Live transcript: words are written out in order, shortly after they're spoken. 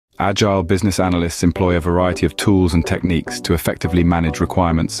Agile business analysts employ a variety of tools and techniques to effectively manage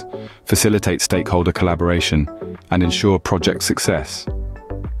requirements, facilitate stakeholder collaboration, and ensure project success.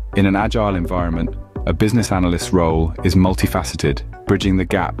 In an Agile environment, a business analyst's role is multifaceted, bridging the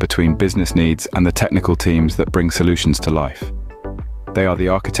gap between business needs and the technical teams that bring solutions to life. They are the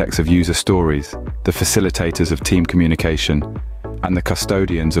architects of user stories, the facilitators of team communication, and the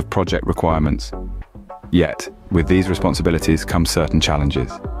custodians of project requirements. Yet, with these responsibilities come certain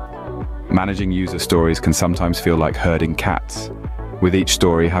challenges. Managing user stories can sometimes feel like herding cats, with each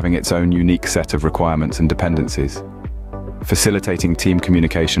story having its own unique set of requirements and dependencies. Facilitating team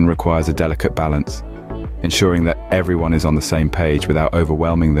communication requires a delicate balance, ensuring that everyone is on the same page without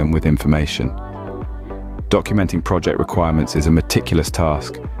overwhelming them with information. Documenting project requirements is a meticulous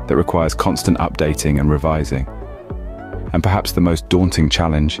task that requires constant updating and revising. And perhaps the most daunting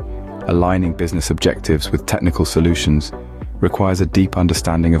challenge, aligning business objectives with technical solutions, requires a deep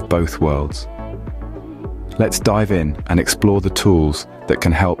understanding of both worlds. Let's dive in and explore the tools that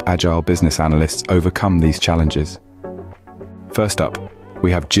can help Agile business analysts overcome these challenges. First up,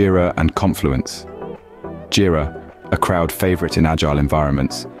 we have Jira and Confluence. Jira, a crowd favorite in Agile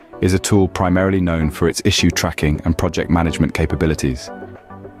environments, is a tool primarily known for its issue tracking and project management capabilities.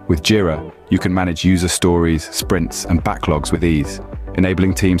 With Jira, you can manage user stories, sprints, and backlogs with ease,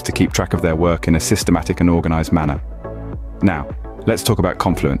 enabling teams to keep track of their work in a systematic and organized manner. Now, let's talk about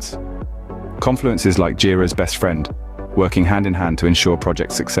Confluence. Confluence is like Jira's best friend, working hand in hand to ensure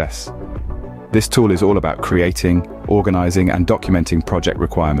project success. This tool is all about creating, organizing, and documenting project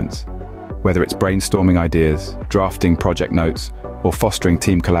requirements. Whether it's brainstorming ideas, drafting project notes, or fostering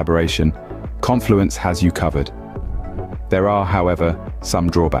team collaboration, Confluence has you covered. There are, however, some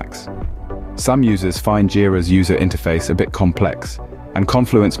drawbacks. Some users find Jira's user interface a bit complex, and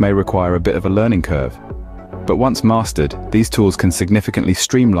Confluence may require a bit of a learning curve. But once mastered, these tools can significantly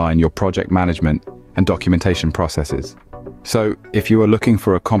streamline your project management and documentation processes. So, if you are looking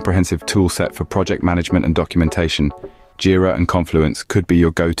for a comprehensive tool set for project management and documentation, Jira and Confluence could be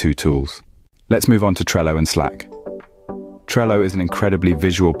your go-to tools. Let's move on to Trello and Slack. Trello is an incredibly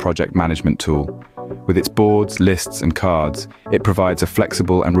visual project management tool. With its boards, lists, and cards, it provides a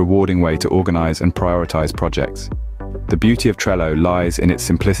flexible and rewarding way to organize and prioritize projects. The beauty of Trello lies in its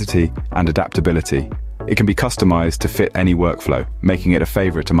simplicity and adaptability. It can be customized to fit any workflow, making it a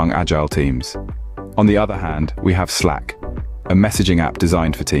favorite among Agile teams. On the other hand, we have Slack, a messaging app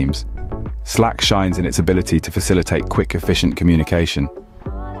designed for teams. Slack shines in its ability to facilitate quick, efficient communication.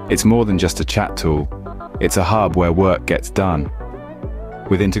 It's more than just a chat tool. It's a hub where work gets done.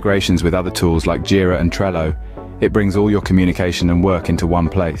 With integrations with other tools like Jira and Trello, it brings all your communication and work into one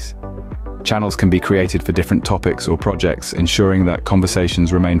place. Channels can be created for different topics or projects, ensuring that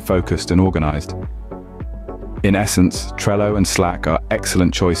conversations remain focused and organized. In essence, Trello and Slack are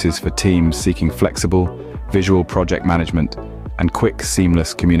excellent choices for teams seeking flexible, visual project management and quick,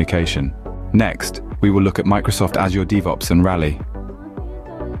 seamless communication. Next, we will look at Microsoft Azure DevOps and Rally.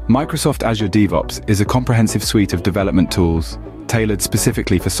 Microsoft Azure DevOps is a comprehensive suite of development tools tailored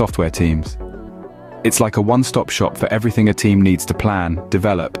specifically for software teams. It's like a one-stop shop for everything a team needs to plan,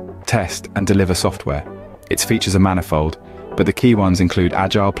 develop, test, and deliver software. Its features are manifold, but the key ones include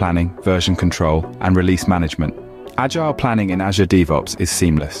Agile planning, version control, and release management. Agile planning in Azure DevOps is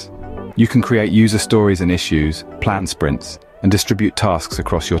seamless. You can create user stories and issues, plan sprints, and distribute tasks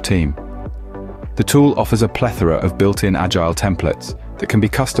across your team. The tool offers a plethora of built-in Agile templates that can be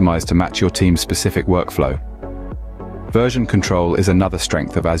customized to match your team's specific workflow. Version control is another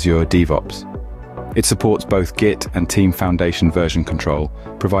strength of Azure DevOps. It supports both Git and Team Foundation version control,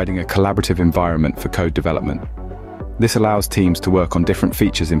 providing a collaborative environment for code development. This allows teams to work on different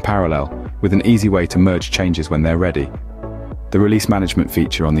features in parallel, with an easy way to merge changes when they're ready. The release management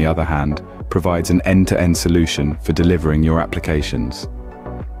feature, on the other hand, provides an end-to-end solution for delivering your applications.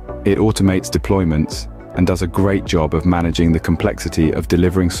 It automates deployments and does a great job of managing the complexity of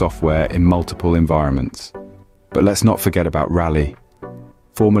delivering software in multiple environments. But let's not forget about Rally.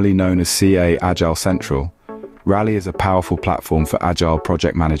 Formerly known as CA Agile Central, Rally is a powerful platform for Agile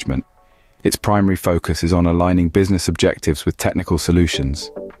project management. Its primary focus is on aligning business objectives with technical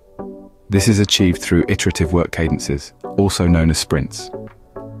solutions. This is achieved through iterative work cadences, also known as sprints.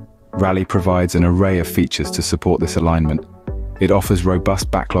 Rally provides an array of features to support this alignment. It offers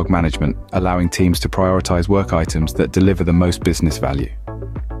robust backlog management, allowing teams to prioritize work items that deliver the most business value.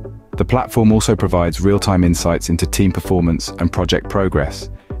 The platform also provides real-time insights into team performance and project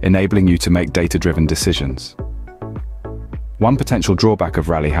progress, enabling you to make data-driven decisions. One potential drawback of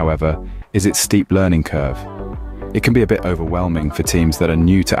Rally, however, is its steep learning curve. It can be a bit overwhelming for teams that are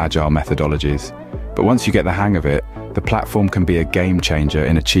new to Agile methodologies, but once you get the hang of it, the platform can be a game changer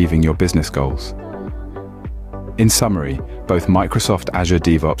in achieving your business goals. In summary, both Microsoft Azure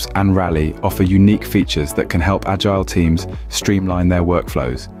DevOps and Rally offer unique features that can help Agile teams streamline their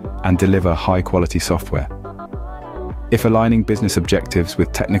workflows and deliver high-quality software. If aligning business objectives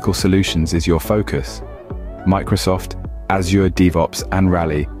with technical solutions is your focus, Microsoft, Azure DevOps and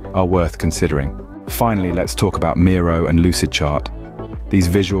Rally are worth considering. Finally, let's talk about Miro and Lucidchart. These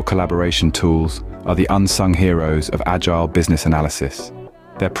visual collaboration tools are the unsung heroes of Agile business analysis.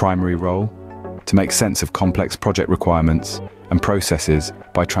 Their primary role? To make sense of complex project requirements and processes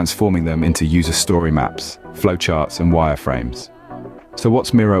by transforming them into user story maps, flowcharts and wireframes. So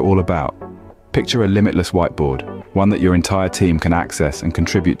what's Miro all about? Picture a limitless whiteboard, one that your entire team can access and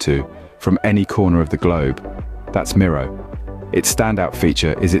contribute to from any corner of the globe. That's Miro. Its standout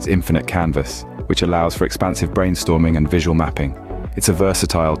feature is its infinite canvas, which allows for expansive brainstorming and visual mapping. It's a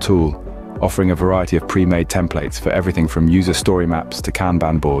versatile tool, offering a variety of pre-made templates for everything from user story maps to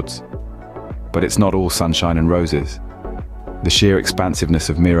Kanban boards. But it's not all sunshine and roses. The sheer expansiveness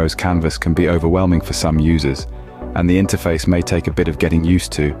of Miro's canvas can be overwhelming for some users, and the interface may take a bit of getting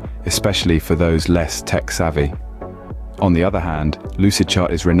used to, especially for those less tech-savvy. On the other hand,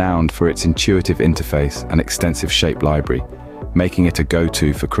 Lucidchart is renowned for its intuitive interface and extensive shape library, making it a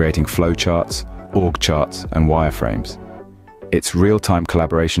go-to for creating flowcharts, org charts, and wireframes. Its real-time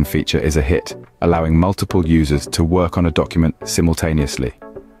collaboration feature is a hit, allowing multiple users to work on a document simultaneously.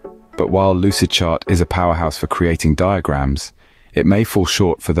 But while Lucidchart is a powerhouse for creating diagrams, it may fall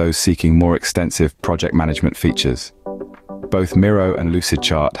short for those seeking more extensive project management features. Both Miro and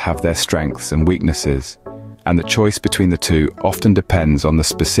Lucidchart have their strengths and weaknesses, and the choice between the two often depends on the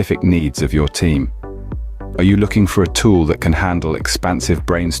specific needs of your team. Are you looking for a tool that can handle expansive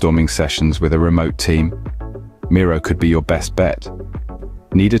brainstorming sessions with a remote team? Miro could be your best bet.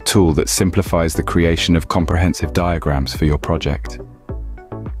 Need a tool that simplifies the creation of comprehensive diagrams for your project?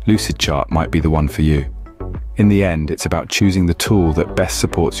 Lucidchart might be the one for you. In the end, it's about choosing the tool that best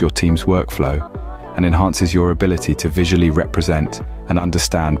supports your team's workflow and enhances your ability to visually represent and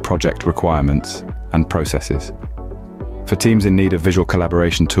understand project requirements and processes. For teams in need of visual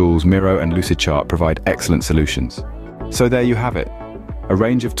collaboration tools, Miro and Lucidchart provide excellent solutions. So there you have it, a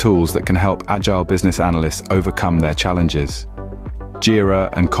range of tools that can help Agile business analysts overcome their challenges. Jira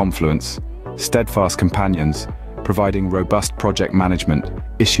and Confluence, steadfast companions, providing robust project management,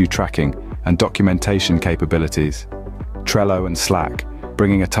 issue tracking, and documentation capabilities. Trello and Slack,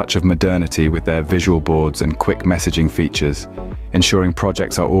 bringing a touch of modernity with their visual boards and quick messaging features, ensuring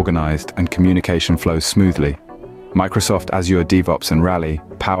projects are organized and communication flows smoothly. Microsoft Azure DevOps and Rally,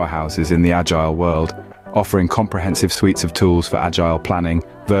 powerhouses in the Agile world, offering comprehensive suites of tools for Agile planning,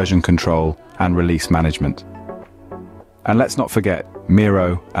 version control, and release management. And let's not forget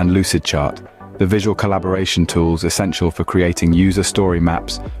Miro and Lucidchart, the visual collaboration tools essential for creating user story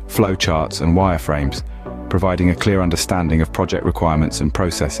maps, flowcharts, and wireframes, providing a clear understanding of project requirements and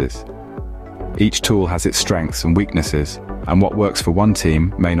processes. Each tool has its strengths and weaknesses, and what works for one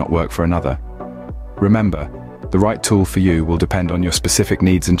team may not work for another. Remember, the right tool for you will depend on your specific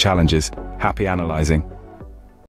needs and challenges. Happy analyzing.